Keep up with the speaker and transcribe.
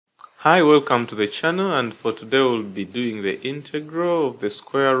Hi, welcome to the channel, and for today we'll be doing the integral of the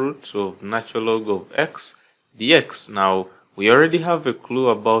square root of natural log of x dx. Now, we already have a clue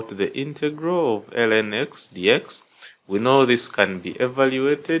about the integral of ln x dx. We know this can be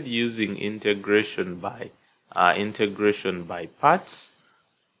evaluated using integration by parts.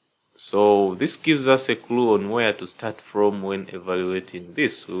 So this gives us a clue on where to start from when evaluating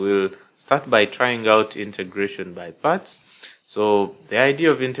this. We will start by trying out integration by parts. So the idea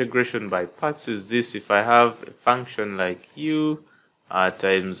of integration by parts is this: if I have a function like u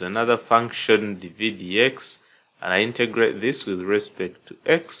times another function dv dx, and I integrate this with respect to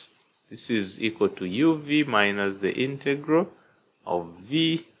x, this is equal to uv minus the integral of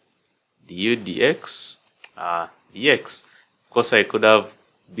v du dx dx. Of course, I could have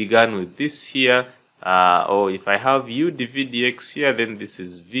begun with this here, or if I have u dv dx here, then this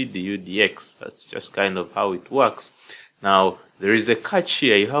is v du dx. That's just kind of how it works. Now, there is a catch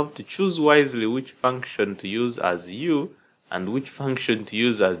here. You have to choose wisely which function to use as u and which function to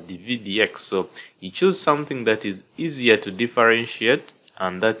use as dv dx. So you choose something that is easier to differentiate,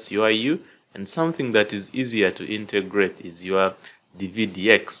 and that's your u, and something that is easier to integrate is your dv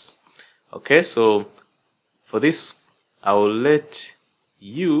dx. Okay, so for this, I will let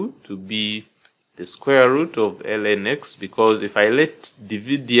u to be the square root of ln x, because if I let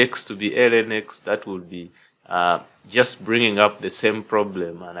dv dx to be ln x, that would be just bringing up the same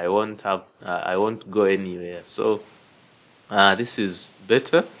problem, and I won't go anywhere. So this is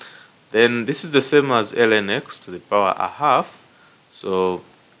better. Then this is the same as ln x to the power a half. So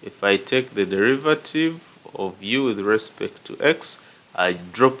if I take the derivative of u with respect to x, I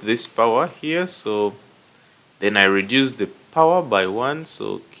drop this power here, so then I reduce the power by 1,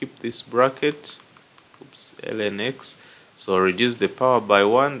 so keep this bracket, ln x, so reduce the power by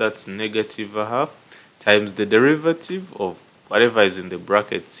 1, that's negative a half, times the derivative of whatever is in the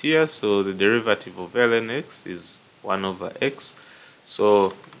brackets here. So the derivative of ln x is 1 over x.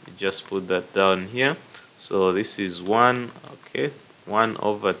 So just put that down here. So this is 1, okay, 1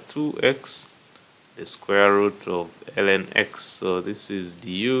 over 2x, the square root of ln x. So this is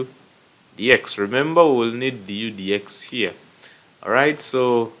du dx. Remember, we will need du dx here. Alright,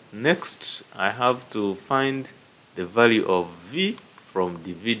 so next I have to find the value of v from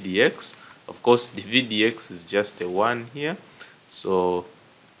dv dx. Of course, dv dx is just a 1 here, so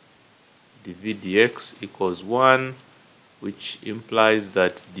dv dx equals 1, which implies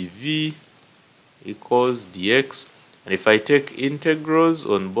that dv equals dx. And if I take integrals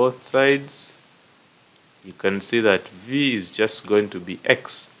on both sides, you can see that v is just going to be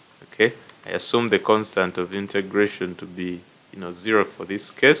x. Okay, I assume the constant of integration to be 0 for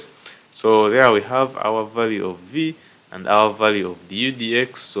this case. So there we have our value of v and our value of du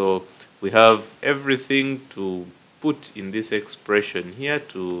dx. So we have everything to put in this expression here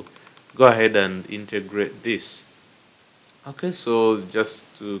to go ahead and integrate this. Okay, so just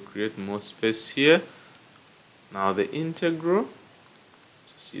to create more space here, now the integral,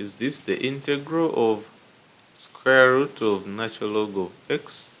 just use this, the integral of square root of natural log of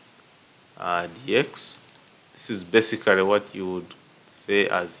x dx. This is basically what you would say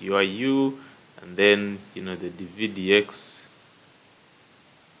as your u, and then the dv dx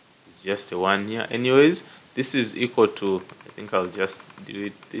just a 1 here. Anyways, this is equal to, I think I'll just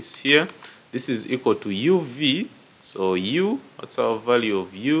delete this here. This is equal to uv. So u, what's our value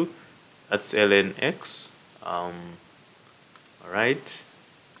of u? That's ln x. Alright,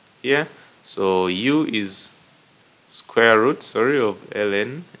 here. So u is square root, of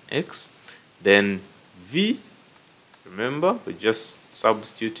ln x. Then v, remember, we're just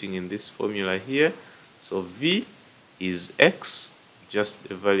substituting in this formula here. So v is x.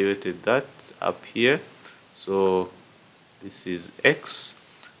 Just evaluated that up here, so this is x,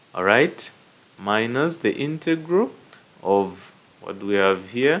 alright, minus the integral of what do we have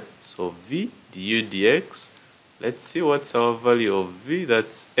here, so v du dx. Let's see what's our value of v,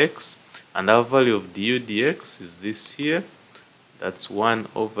 that's x, and our value of du dx is this here, that's 1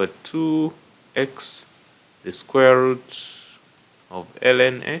 over 2x, the square root of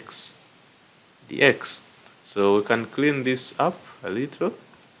ln x dx. So we can clean this up a little,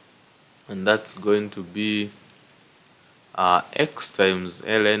 and that's going to be x times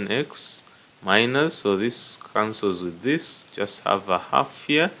ln x minus, so this cancels with this, just have a half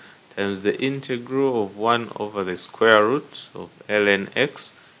here, times the integral of 1 over the square root of ln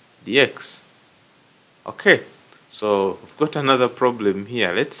x dx. Okay, so we've got another problem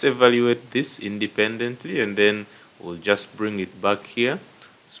here. Let's evaluate this independently, and then we'll just bring it back here.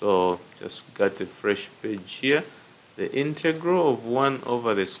 So just got a fresh page here. The integral of 1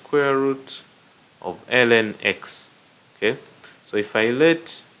 over the square root of ln x. Okay, so if I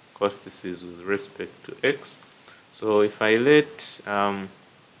let course this is with respect to x. So if I let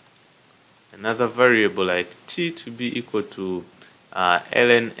another variable like t to be equal to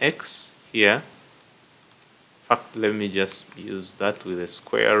ln x here, in fact let me just use that with a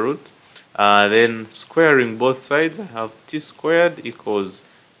square root, then squaring both sides, I have t squared equals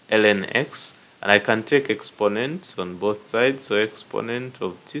ln x, and I can take exponents on both sides, so exponent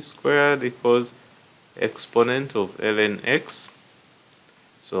of t squared equals exponent of ln x.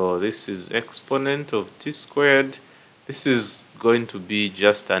 So this is exponent of t squared. This is going to be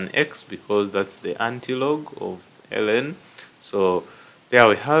just an x because that's the antilog of ln. So there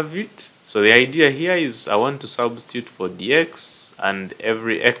we have it. So the idea here is I want to substitute for dx and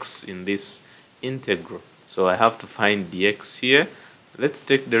every x in this integral. So I have to find dx here. Let's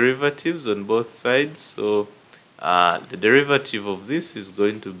take derivatives on both sides. So the derivative of this is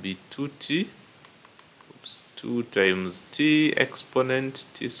going to be 2t. 2 times t exponent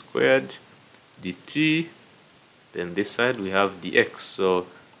t squared dt. Then this side we have dx. So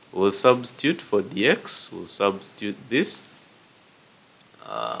we'll substitute for dx. We'll substitute this.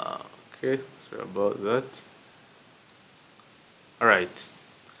 Okay, sorry about that. Alright,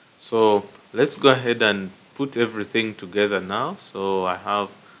 so let's go ahead and put everything together now. So I have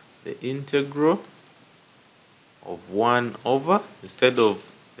the integral of 1 over, instead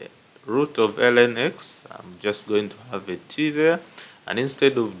of the root of ln x, I'm just going to have a t there, and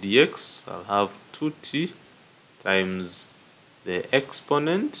instead of dx I'll have 2t times the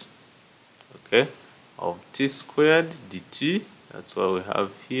exponent, okay, of t squared dt. That's what we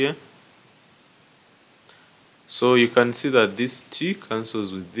have here. So you can see that this t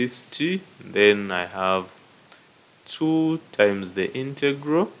cancels with this t, then I have 2 times the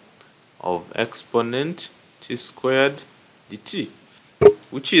integral of exponent t squared dt,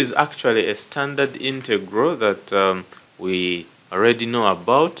 which is actually a standard integral that we already know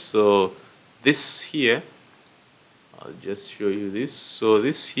about. So this here, I'll just show you this. So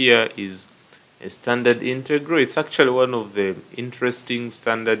this here is a standard integral. It's actually one of the interesting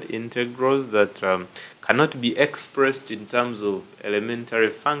standard integrals that cannot be expressed in terms of elementary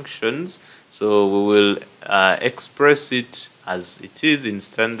functions. So we will express it as it is in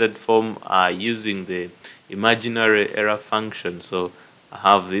standard form using the imaginary error function. So I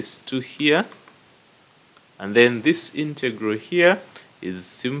have this 2 here, and then this integral here is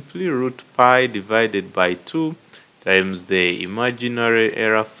simply root pi divided by 2 times the imaginary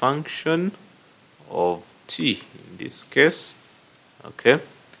error function of t in this case, okay,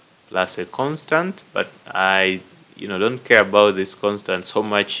 plus a constant. But I don't care about this constant so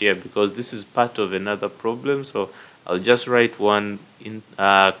much here because this is part of another problem, so I'll just write one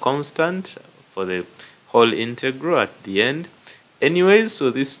constant for the whole integral at the end. Anyways,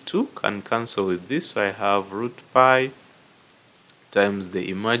 so this 2 can cancel with this, so I have root pi times the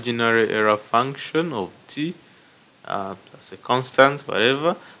imaginary error function of t plus a constant,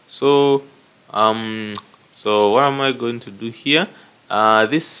 whatever. So so what am I going to do here?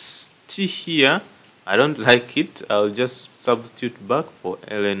 This t here, I don't like it. I'll just substitute back for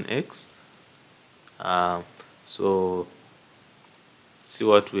ln x. So let's see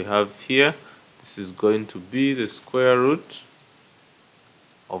what we have here. This is going to be the square root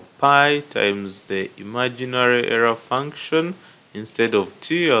of pi times the imaginary error function. Instead of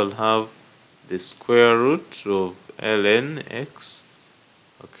t, I'll have the square root of ln x,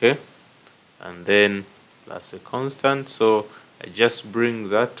 okay, and then plus a constant. So I just bring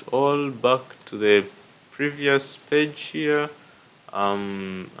that all back to the previous page here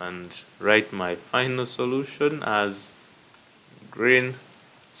and write my final solution as green.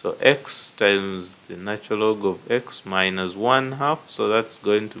 So x times the natural log of x minus 1/2, so that's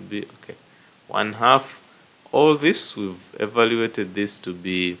going to be, okay, 1/2. All this, we've evaluated this to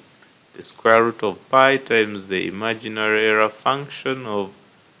be the square root of pi times the imaginary error function of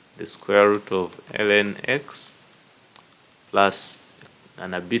the square root of ln x plus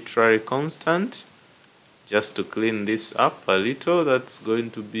an arbitrary constant. Just to clean this up a little, that's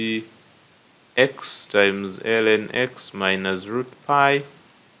going to be x times ln x minus root pi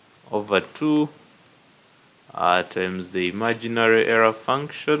over 2 times the imaginary error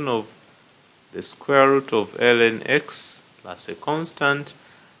function of the square root of ln x plus a constant,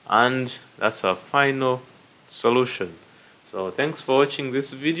 and that's our final solution. So thanks for watching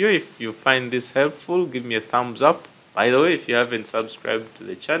this video. If you find this helpful, give me a thumbs up. By the way, if you haven't subscribed to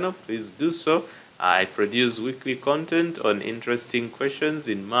the channel, please do so. I produce weekly content on interesting questions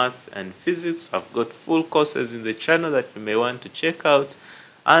in math and physics. I've got full courses in the channel that you may want to check out.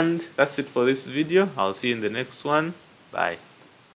 And that's it for this video. I'll see you in the next one. Bye.